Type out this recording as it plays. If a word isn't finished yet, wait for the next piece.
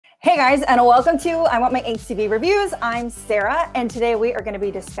Hey guys, and welcome to I Want My HCV Reviews. I'm Sarah, and today we are going to be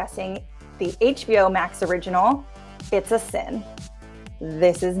discussing the HBOMax Original, It's a Sin.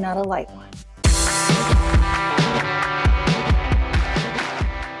 This is not a light one.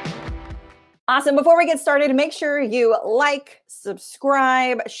 Awesome. Before we get started, make sure you like,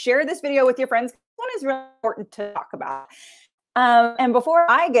 subscribe, share this video with your friends. This one is really important to talk about. And before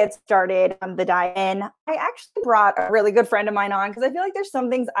I get started on the dive-in, I actually brought a really good friend of mine on because I feel like there's some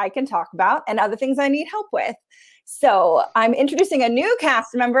things I can talk about and other things I need help with. So I'm introducing a new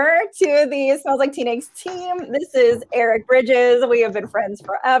cast member to the Smells Like Teen Angst team. This is Eric Bridges. We have been friends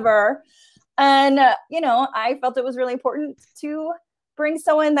forever. And, I felt it was really important to bring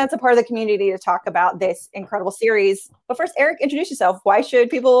someone that's a part of the community to talk about this incredible series. But first, Eric, introduce yourself. Why should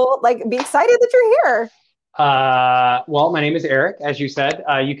people be excited that you're here? Well, my name is Eric, as you said.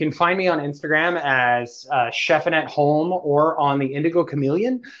 You can find me on Instagram as Chefin' at Home or on the Indigo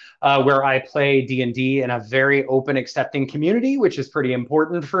Chameleon, where I play D&D in a very open, accepting community, which is pretty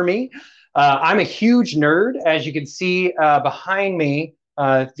important for me. I'm a huge nerd, as you can see behind me.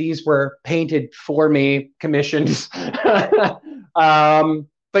 These were painted for me, commissioned.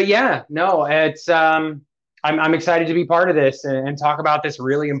 But yeah, no, it's I'm excited to be part of this and talk about this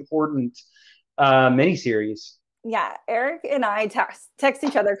really important miniseries. Yeah, Eric and I text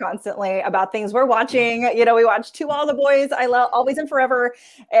each other constantly about things we're watching. We watched To All the Boys, I Love Always and Forever,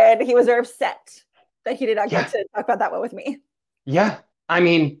 and he was very upset that he did not get to talk about that one with me. Yeah, I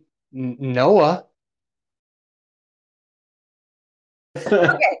mean, Noah.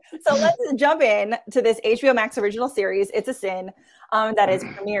 Okay, so let's jump in to this HBOMax Original Series, It's a Sin, that is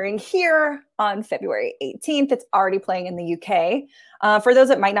premiering here on February 18th. It's already playing in the UK. For those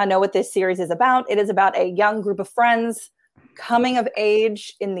that might not know what this series is about, it is about a young group of friends coming of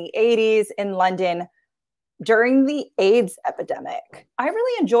age in the 80s in London during the AIDS epidemic. I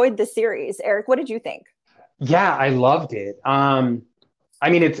really enjoyed this series. Eric, what did you think? Yeah, I loved it. I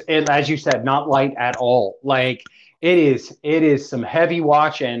mean, it's as you said, not light at all. It is some heavy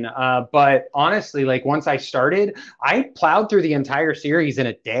watching, but honestly, once I started, I plowed through the entire series in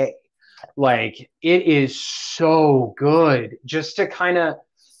a day. It is so good just to kind of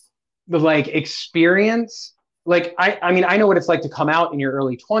experience. I mean, I know what it's like to come out in your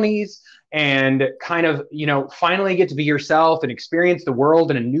early 20s and kind of, finally get to be yourself and experience the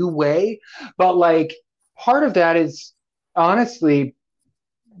world in a new way. But part of that is honestly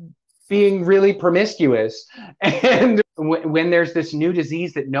being really promiscuous. And when there's this new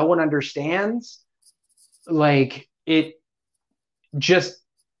disease that no one understands, it just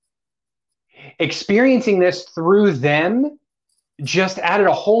experiencing this through them just added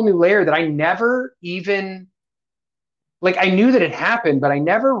a whole new layer that I never even, I knew that it happened, but I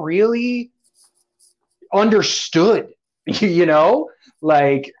never really understood, coming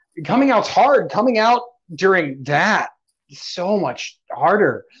out's hard. Coming out during that is so much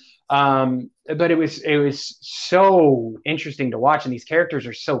harder. But it was so interesting to watch, and these characters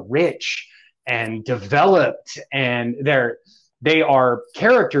are so rich and developed, and they are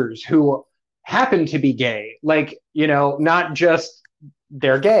characters who happen to be gay, not just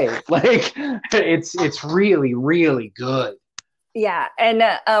they're gay. It's really, really good. Yeah, and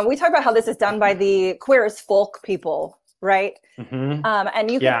we talk about how this is done by the Queer as Folk people, right? Mm-hmm.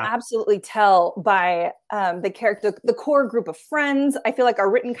 And you can absolutely tell by the core group of friends, I feel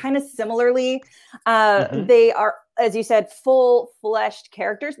are written kind of similarly. They are, as you said, full-fleshed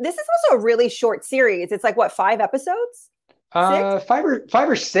characters. This is also a really short series. It's 5 episodes? 6? 5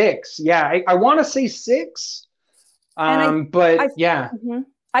 or 6. Yeah, I want to say 6. I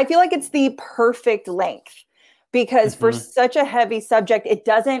feel like it's the perfect length because for such a heavy subject,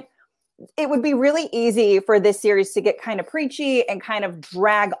 it would be really easy for this series to get kind of preachy and kind of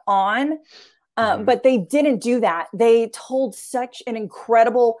drag on. But they didn't do that. They told such an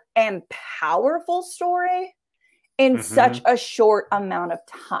incredible and powerful story in such a short amount of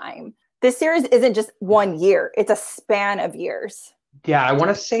time. This series isn't just 1 year. It's a span of years. Yeah, I want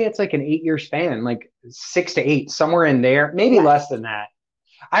to say it's an 8-year span, 6 to 8, somewhere in there, maybe less than that.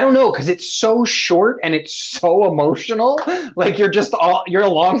 I don't know, because it's so short and it's so emotional. You're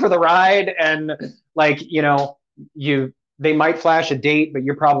along for the ride, and they might flash a date, but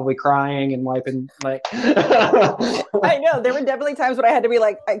you're probably crying and wiping I know there were definitely times when I had to be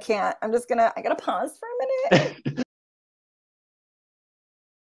I can't. I gotta pause for a minute.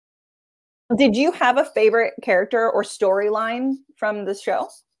 Did you have a favorite character or storyline from the show?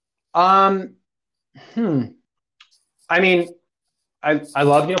 I mean, I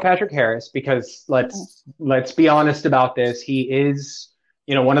love Neil Patrick Harris because let's be honest about this. He is,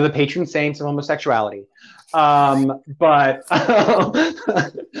 one of the patron saints of homosexuality. But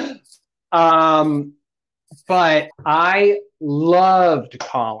But I loved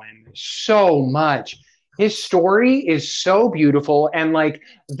Colin so much. His story is so beautiful, and like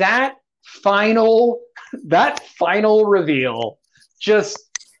that final reveal, just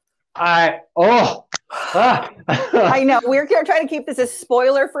I know we're trying to keep this as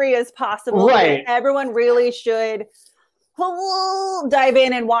spoiler free as possible. Right. Everyone really should dive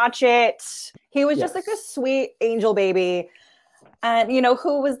in and watch it. He was just like a sweet angel baby. And, you know,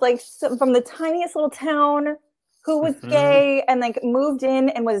 who was like from the tiniest little town, who was gay and like moved in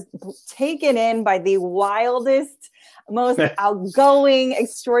and was taken in by the wildest, most outgoing,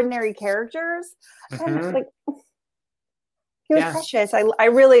 extraordinary characters. And like, he was precious. I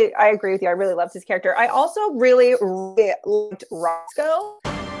agree with you. I really loved his character. I also really liked Roscoe.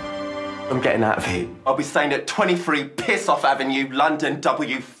 I'm getting out of here. I'll be staying at 23 Piss Off Avenue, London,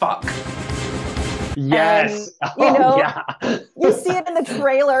 W fuck. Yes. And, you know, you see it in the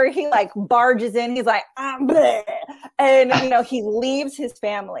trailer. He like barges in. He's like, bleh. And you know, he leaves his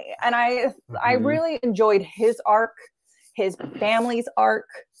family. And I really enjoyed his arc, his family's arc.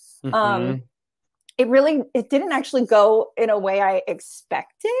 It didn't actually go in a way I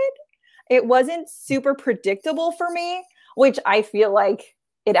expected. It wasn't super predictable for me, which I feel like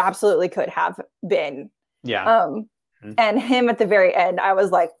it absolutely could have been. Yeah. And him at the very end, I was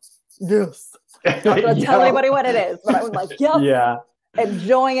like, yes. I'm not going to tell anybody what it is, but I was like, yes,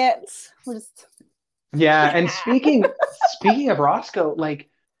 enjoying it. And speaking of Roscoe, like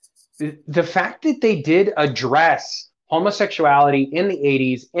the fact that they did address homosexuality in the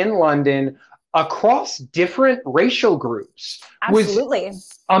 80s in London across different racial groups was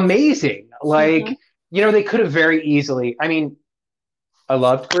amazing. Like, you know, they could have very easily, I mean, I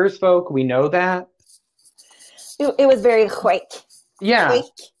loved Queer as Folk. We know that. It was very quick. Yeah.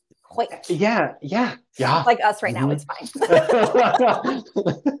 Quick. Yeah. Like us right now, it's fine.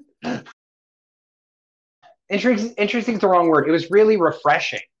 Interesting is the wrong word. It was really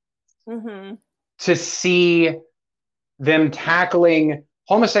refreshing to see them tackling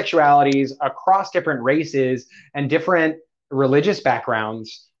homosexualities across different races and different religious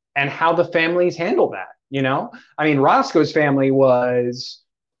backgrounds and how the families handle that. You know, I mean, Roscoe's family was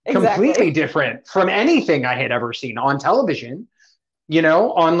completely different from anything I had ever seen on television. You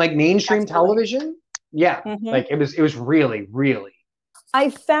know, on like mainstream television. Yeah. Like it was really, really. I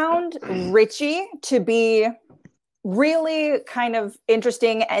found Richie to be really kind of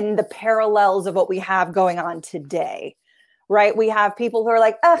interesting and the parallels of what we have going on today, right? We have people who are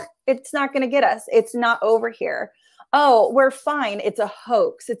like, it's not going to get us. It's not over here. Oh, we're fine. It's a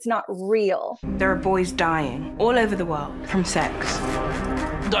hoax. It's not real. There are boys dying all over the world from sex.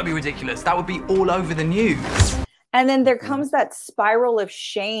 Don't be ridiculous. That would be all over the news. And then there comes that spiral of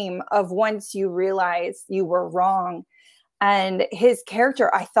shame of once you realize you were wrong. And his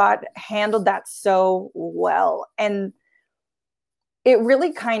character, I thought, handled that so well. And it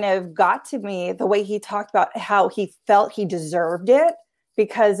really kind of got to me the way he talked about how he felt he deserved it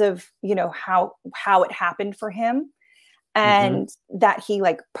because of, you know, how it happened for him. And that he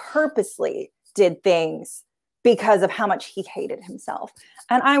like purposely did things because of how much he hated himself.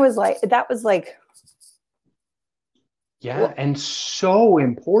 And I was like, that was like, and so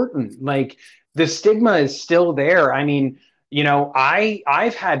important. Like the stigma is still there. I mean, you know,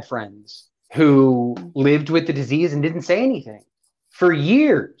 I've had friends who lived with the disease and didn't say anything for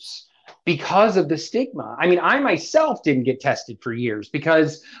years because of the stigma. I mean, I myself didn't get tested for years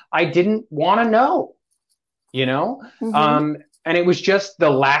because I didn't want to know, you know, and it was just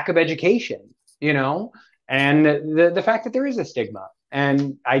the lack of education, you know, and the fact that there is a stigma.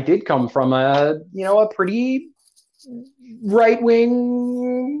 And I did come from a pretty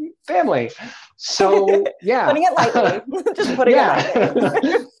right-wing family. So yeah. Putting it lightly. Just putting it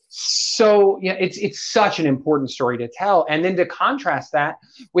lightly. So yeah, it's such an important story to tell. And then to contrast that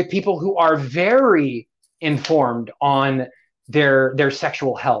with people who are very informed on their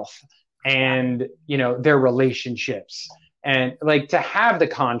sexual health and, you know, their relationships. And like to have the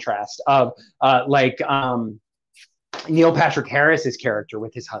contrast of Neil Patrick Harris's character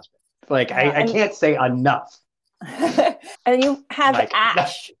with his husband. Like I can't say enough. And you have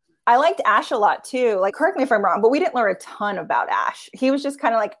Ash. I liked Ash a lot too. Like, correct me if I'm wrong, but we didn't learn a ton about Ash. He was just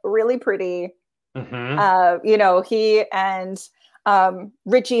kind of like really pretty. You know, he and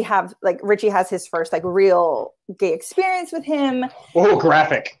Richie has his first like real gay experience with him. Oh,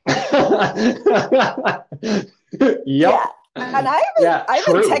 graphic. Yep. Yeah. And I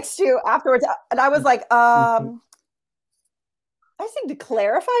even text you afterwards, and I was like, I just need to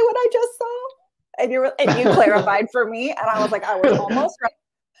clarify what I just saw. And you clarified for me, and I was like, I was almost right.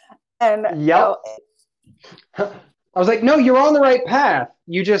 And I was like, no, you're on the right path.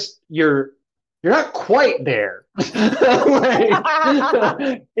 You're not quite there. Like,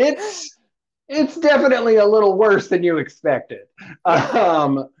 it's definitely a little worse than you expected.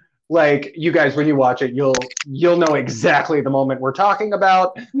 Like, you guys, when you watch it, you'll know exactly the moment we're talking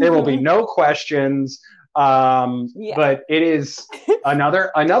about. There will be no questions. But it is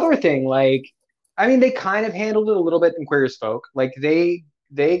another thing. Like, I mean, they kind of handled it a little bit in Queer as Folk. Like, they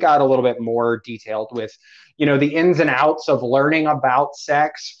got a little bit more detailed with, you know, the ins and outs of learning about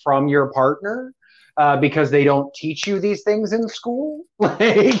sex from your partner, because they don't teach you these things in school.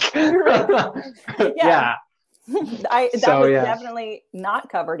 Like, yeah. That was definitely not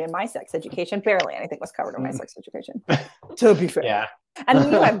covered in my sex education. Barely anything was covered in my sex education, to be fair. Yeah. And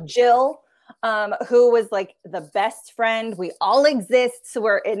then you have Jill, who was like the best friend. We all exist. So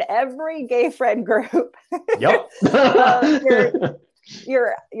we're in every gay friend group. Yep.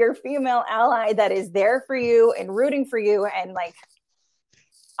 Your female ally that is there for you and rooting for you. And like,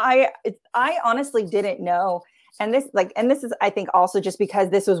 I honestly didn't know. And this is, I think, also just because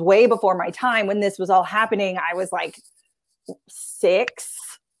this was way before my time when this was all happening. I was like 6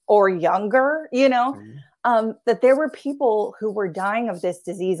 or younger, you know, that there were people who were dying of this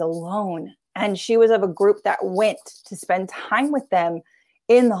disease alone. And she was of a group that went to spend time with them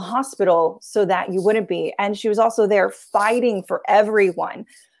in the hospital so that you wouldn't be. And she was also there fighting for everyone,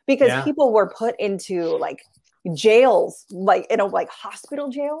 because people were put into like jails, like, you know, like hospital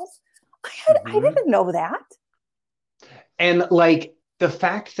jails. I didn't know that. And like the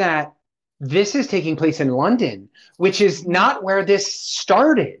fact that this is taking place in London, which is not where this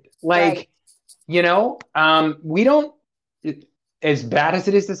started. Like, you know, we don't, as bad as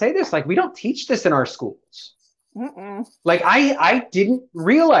it is to say this, like, we don't teach this in our schools. Like, I didn't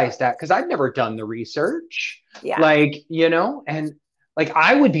realize that because I've never done the research. Like, you know, and like,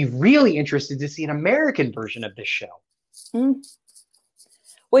 I would be really interested to see an American version of this show.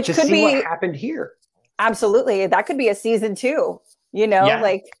 Which to could see be what happened here. Absolutely. That could be a season 2, you know,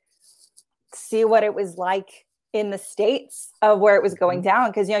 like see what it was like in the States of where it was going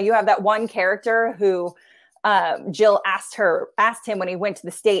down. Cause you know, you have that one character who Jill asked him when he went to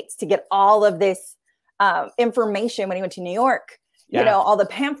the States to get all of this information when he went to New York, you know, all the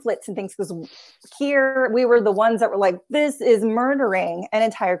pamphlets and things. Cause here we were the ones that were like, this is murdering an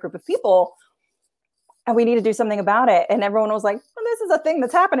entire group of people. And we need to do something about it. And everyone was like, well, this is a thing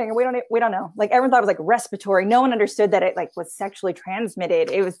that's happening. And we don't know. Like, everyone thought it was like respiratory. No one understood that it like was sexually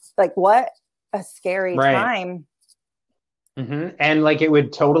transmitted. It was like, what a scary time. And like, it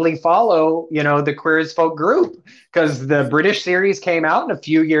would totally follow, you know, the Queer as Folk group, because the British series came out and a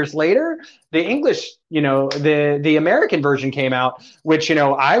few years later, the English, you know, the American version came out, which, you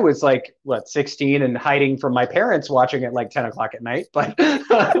know, I was like, 16 and hiding from my parents watching it like 10 o'clock at night. But you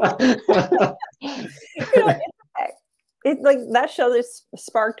know, it's like that show just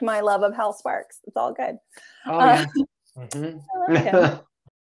sparked my love of Hal Sparks. It's all good.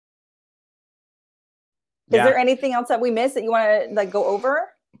 Is there anything else that we missed that you want to like go over?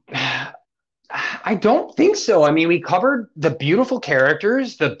 I don't think so. I mean, we covered the beautiful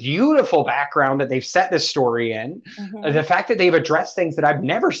characters, the beautiful background that they've set this story in, the fact that they've addressed things that I've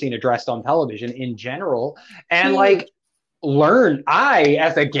never seen addressed on television in general, and like I,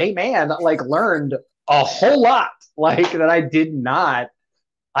 as a gay man, like learned a whole lot, like that I didn't know.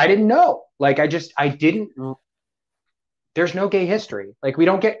 Like, I didn't. There's no gay history. Like, we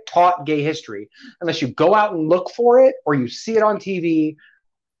don't get taught gay history unless you go out and look for it or you see it on TV.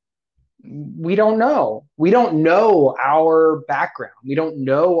 We don't know. We don't know our background. We don't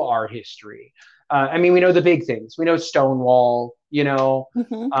know our history. I mean, we know the big things. We know Stonewall, you know.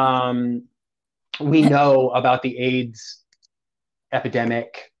 We know about the AIDS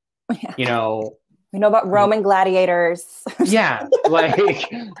epidemic, you know. We know about Roman gladiators. Like,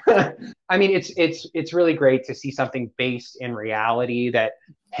 I mean, it's really great to see something based in reality that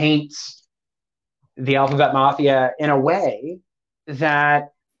paints the alphabet mafia in a way that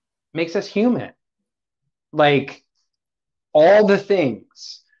makes us human. Like, all the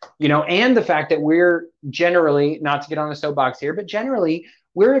things, you know, and the fact that we're generally, not to get on a soapbox here, but generally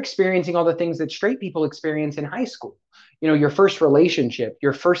we're experiencing all the things that straight people experience in high school. You know, your first relationship,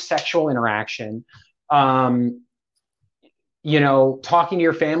 your first sexual interaction, you know, talking to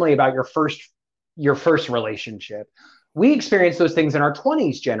your family about your first relationship. We experience those things in our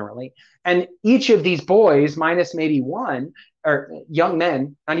 20s generally. And each of these boys, minus maybe one, or young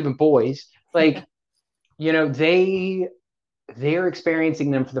men, not even boys, like, you know, they're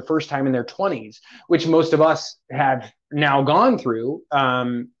experiencing them for the first time in their 20s, which most of us have now gone through,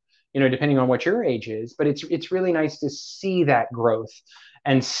 you know, depending on what your age is. But it's really nice to see that growth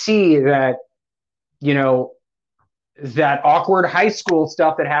and see that, you know, that awkward high school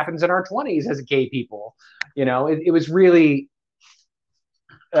stuff that happens in our 20s as gay people. You know, it was really,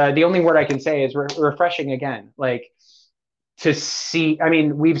 the only word I can say is refreshing again. Like, to see, I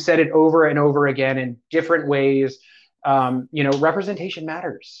mean, we've said it over and over again in different ways. You know, representation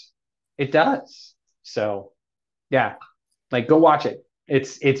matters. It does. So yeah, like, go watch it.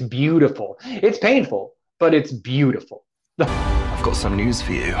 It's beautiful. It's painful, but it's beautiful. I've got some news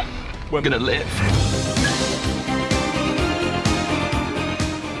for you. We're gonna live.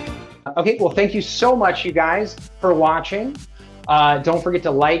 Okay, well, thank you so much, you guys, for watching. Don't forget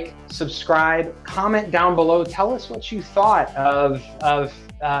to like, subscribe, comment down below. Tell us what you thought of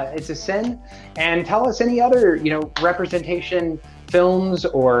It's a Sin, and tell us any other, you know, representation films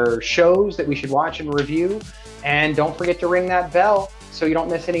or shows that we should watch and review. And don't forget to ring that bell so you don't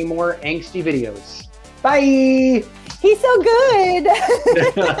miss any more angsty videos. Bye! He's so good!